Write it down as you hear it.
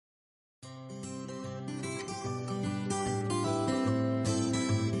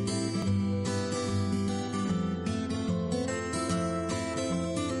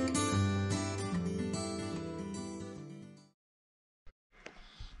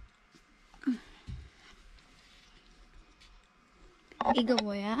이거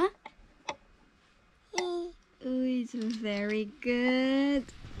뭐야? It's very good.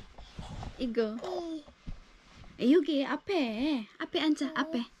 이거 여기 앞에 앉아.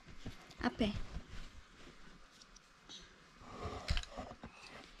 앞에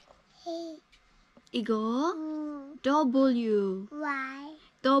이거 W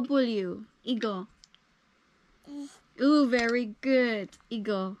이거 very good.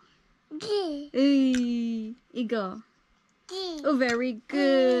 이거 이거 very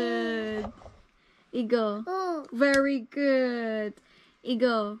good. 이거 very good.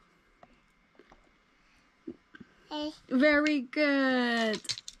 이거 very good.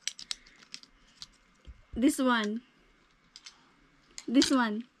 This one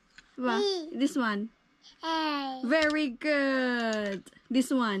봐. This one very good.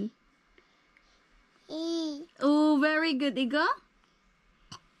 This one very good. 이거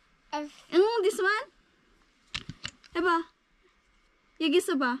this one 해봐. 여기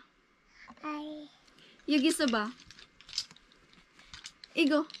써봐. 여기 써봐.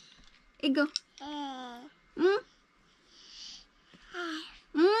 이거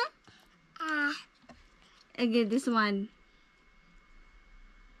again this one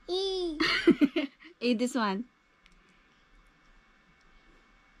this one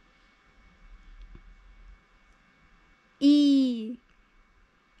you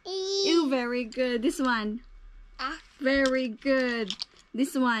very good. This one very good.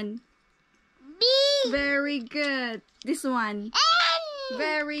 This one very good. This one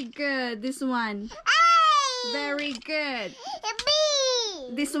very good. This one very good.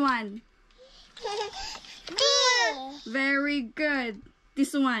 This one very good.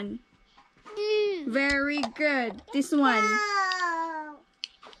 This one very good. This one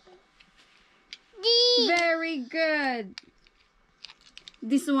very good.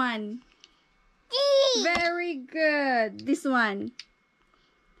 This one very good. This one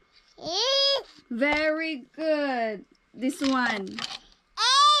very good. This one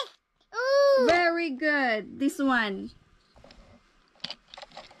very good. This one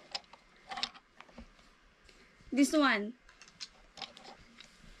this one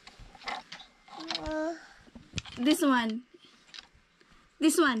this one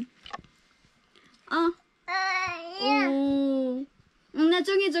this one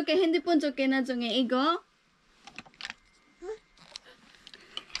나중에 줄게. 핸드폰 줄게. 나중에. 이거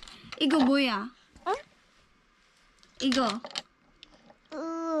뭐야? 이거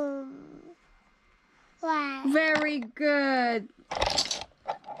very good.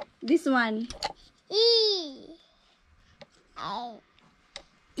 This one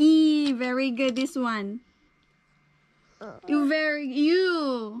very good. This one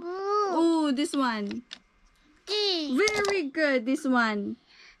this one very good. This one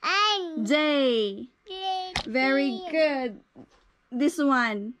J very good. This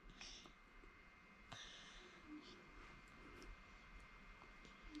one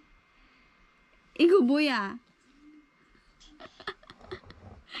이거 뭐야?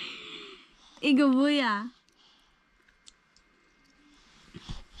 이거 뭐야?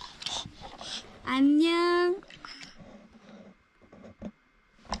 안녕.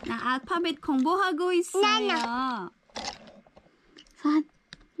 나 알파벳 공부하고 있어요. 산?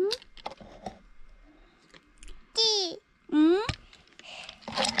 응? 응?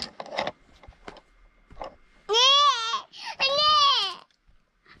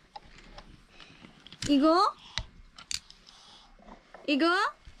 이거?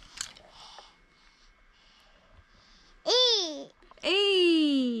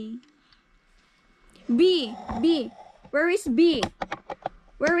 A. B. Where is B?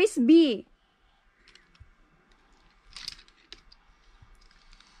 Where is B?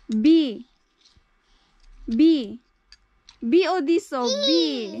 B. 어디서?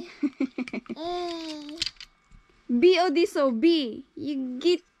 B. B 어디서? B.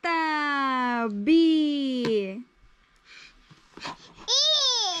 여기 있다. B.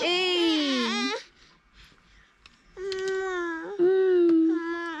 A.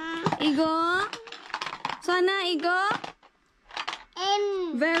 이거? 선아 이거?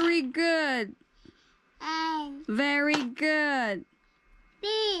 Very good. Very good.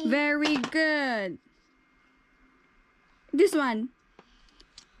 Very good. This one.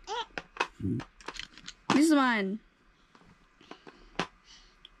 This one.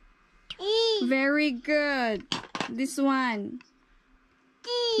 Very good. This one.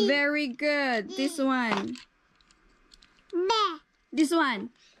 Very good. This one. This one.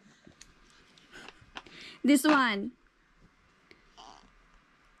 This one.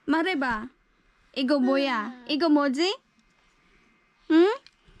 말해봐. 이거 뭐야? 이거 뭐지? 응?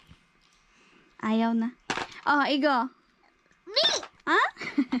 아야오나. 이거. Huh?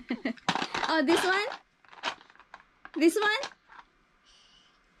 Oh, this one? This one?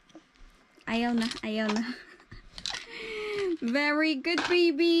 Ayaw na, ayaw na. Very good,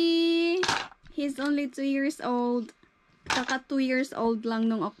 baby. He's only 2 years old. Kaka 2 years old lang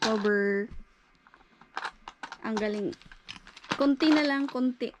nung October. Ang galing. Konti na lang,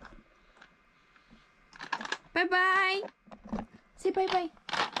 konti. Bye-bye. Say bye-bye.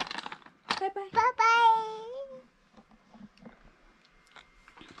 Bye-bye. Bye-bye.